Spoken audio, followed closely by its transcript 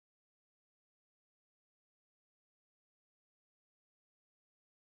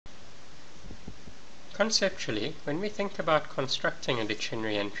Conceptually, when we think about constructing a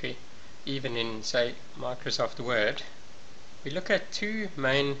dictionary entry, even in, say, Microsoft Word, we look at two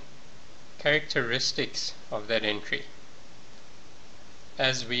main characteristics of that entry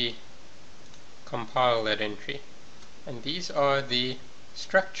as we compile that entry. And these are the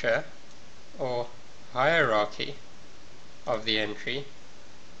structure or hierarchy of the entry,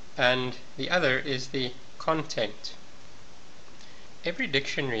 and the other is the content. Every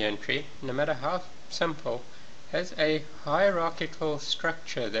dictionary entry, no matter how simple, has a hierarchical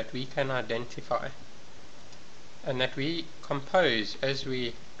structure that we can identify and that we compose as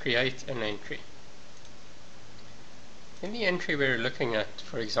we create an entry. In the entry we're looking at,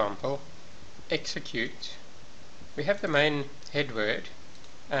 for example, execute, we have the main head word,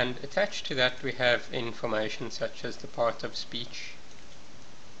 and attached to that we have information such as the part of speech,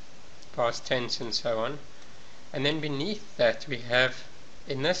 past tense and so on. And then beneath that we have,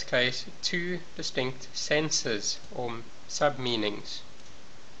 in this case, two distinct senses or sub-meanings.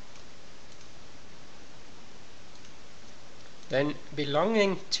 Then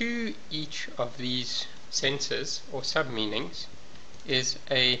belonging to each of these senses or sub-meanings is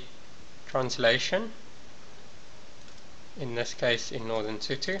a translation, in this case in Northern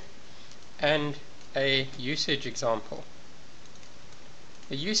Sotho, and a usage example.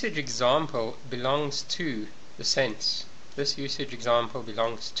 The usage example belongs to the sense. This usage example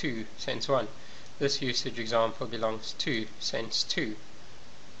belongs to sense 1. This usage example belongs to sense 2.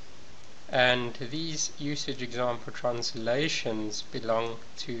 And these usage example translations belong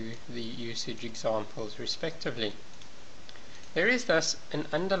to the usage examples respectively. There is thus an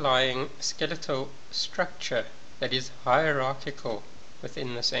underlying skeletal structure that is hierarchical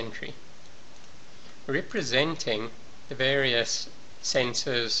within this entry, representing the various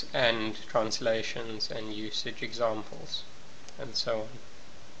senses and translations and usage examples and so on.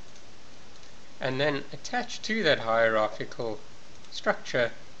 And then attached to that hierarchical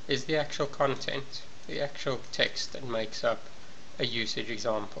structure is the actual content, the actual text that makes up a usage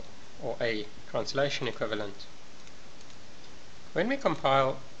example or a translation equivalent. When we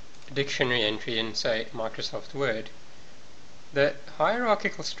compile a dictionary entry in, say, Microsoft Word, the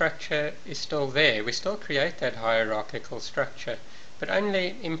hierarchical structure is still there. We still create that hierarchical structure, but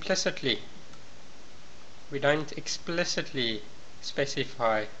only implicitly. We don't explicitly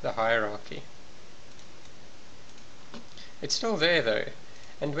specify the hierarchy. It's still there though,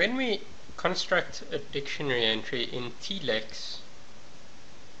 and when we construct a dictionary entry in TLex,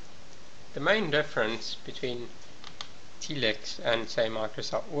 the main difference between TLex and, say,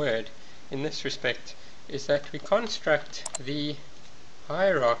 Microsoft Word in this respect is that we construct the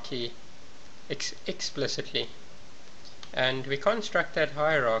hierarchy explicitly. And we construct that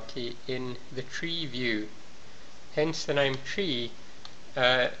hierarchy in the tree view. Hence the name tree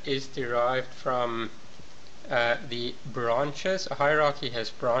is derived from the branches. A hierarchy has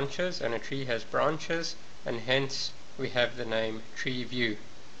branches and a tree has branches, and hence we have the name tree view.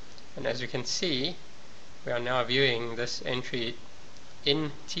 And as you can see, we are now viewing this entry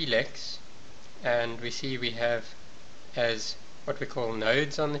in TLex, and we see we have as what we call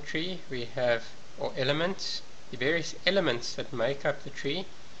nodes on the tree. We have, or elements. The various elements that make up the tree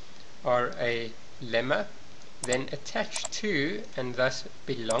are a lemma, then attached to and thus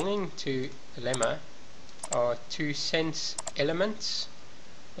belonging to the lemma are two sense elements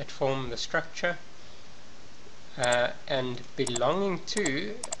that form the structure, and belonging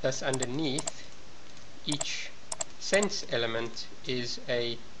to, thus underneath each sense element, is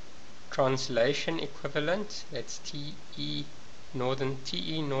a translation equivalent. That's TE Northern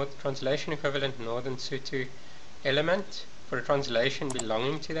translation equivalent Northern Sotho element for a translation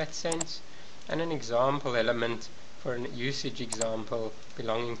belonging to that sense, and an example element for an usage example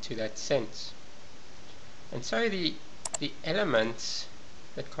belonging to that sense. And so the elements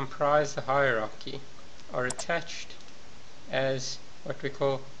that comprise the hierarchy are attached as what we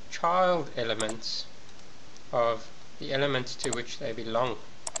call child elements of the elements to which they belong.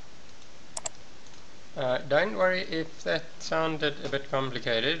 Don't worry if that sounded a bit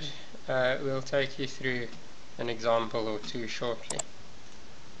complicated. We'll take you through an example or two shortly.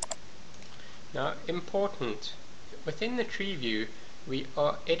 Now, important, within the tree view we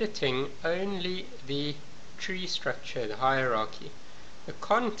are editing only the tree structure, the hierarchy. The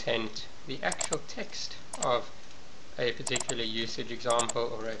content, the actual text of a particular usage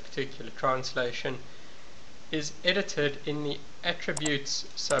example or a particular translation, is edited in the attributes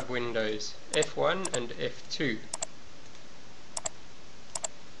sub-windows F1 and F2.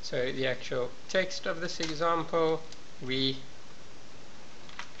 So the actual text of this example we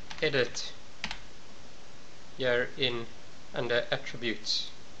edit here in under attributes.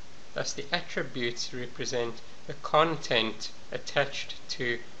 Thus the attributes represent the content attached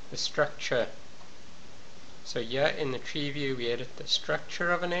to the structure. So here in the tree view we edit the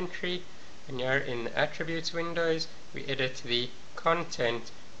structure of an entry, and here in the attributes windows we edit the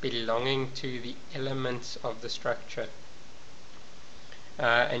content belonging to the elements of the structure.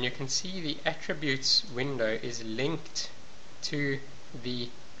 And you can see the attributes window is linked to the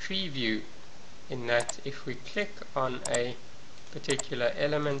tree view, in that if we click on a particular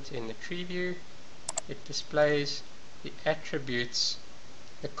element in the tree view, it displays the attributes,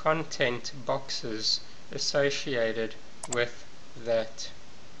 the content boxes associated with that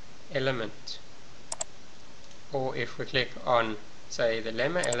element. Or if we click on, say, the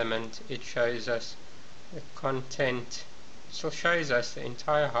lemma element, it shows us the content, still shows us the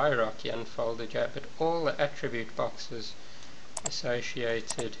entire hierarchy unfolded here, but all the attribute boxes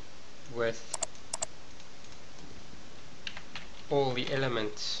associated with all the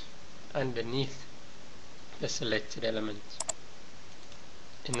elements underneath the selected element.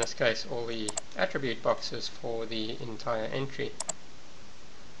 In this case, all the attribute boxes for the entire entry.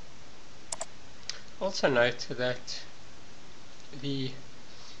 Also note that the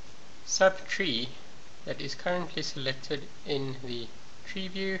subtree that is currently selected in the tree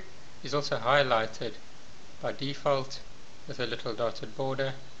view is also highlighted by default with a little dotted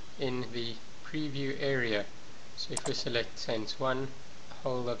border in the preview area. So if we select sense 1, the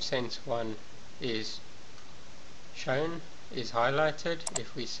whole of sense 1 is shown, is highlighted.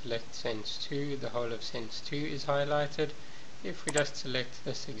 If we select sense 2, the whole of sense 2 is highlighted. If we just select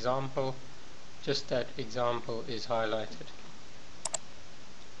this example, just that example is highlighted.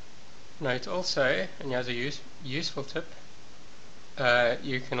 Note also, and here's a useful tip,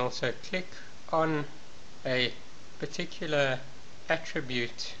 you can also click on a particular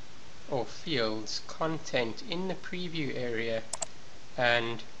attribute or field's content in the preview area,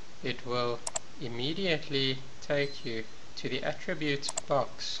 and it will immediately take you to the attributes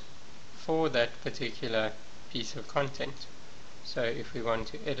box for that particular piece of content. So if we want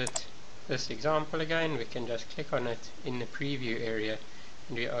to edit this example again, we can just click on it in the preview area,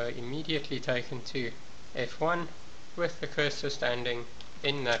 and we are immediately taken to F1 with the cursor standing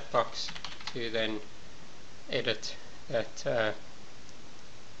in that box to then edit that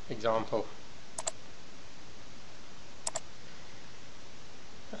example.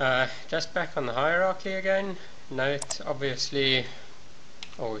 Just back on the hierarchy again, note obviously,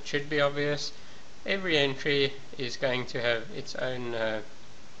 or it should be obvious, every entry is going to have its own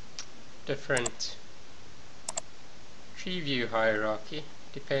different tree view hierarchy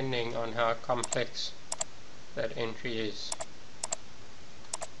depending on how complex that entry is.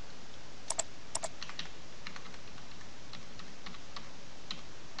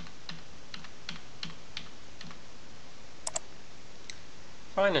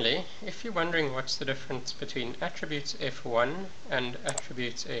 Finally, if you're wondering what's the difference between attributes F1 and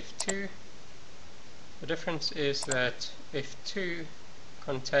attributes F2, the difference is that F2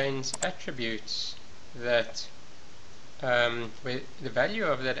 contains attributes that where the value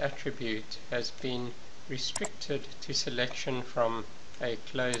of that attribute has been restricted to selection from a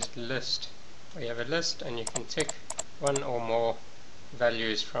closed list, where you have a list and you can tick one or more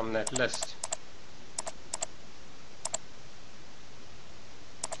values from that list.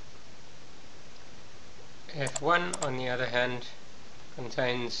 F1, on the other hand,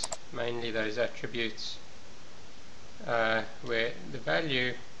 contains mainly those attributes where the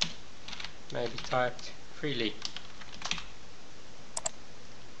value may be typed freely,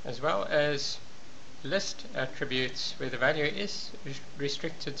 as well as list attributes where the value is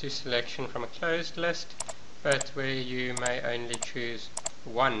restricted to selection from a closed list, but where you may only choose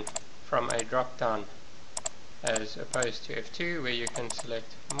one from a drop-down, as opposed to F2 where you can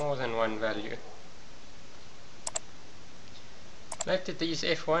select more than one value. Note that these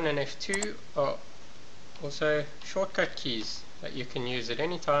F1 and F2 are also shortcut keys that you can use at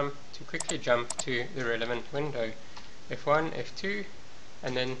any time to quickly jump to the relevant window. F1, F2,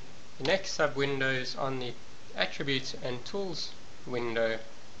 and then the next sub-windows on the Attributes and Tools window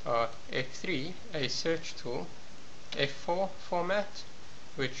are F3, a search tool, F4, format,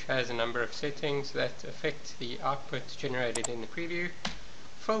 which has a number of settings that affect the output generated in the preview,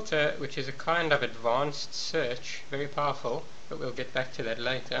 filter, which is a kind of advanced search, very powerful, but we'll get back to that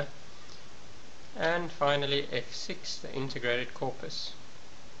later, and finally F6, the integrated corpus.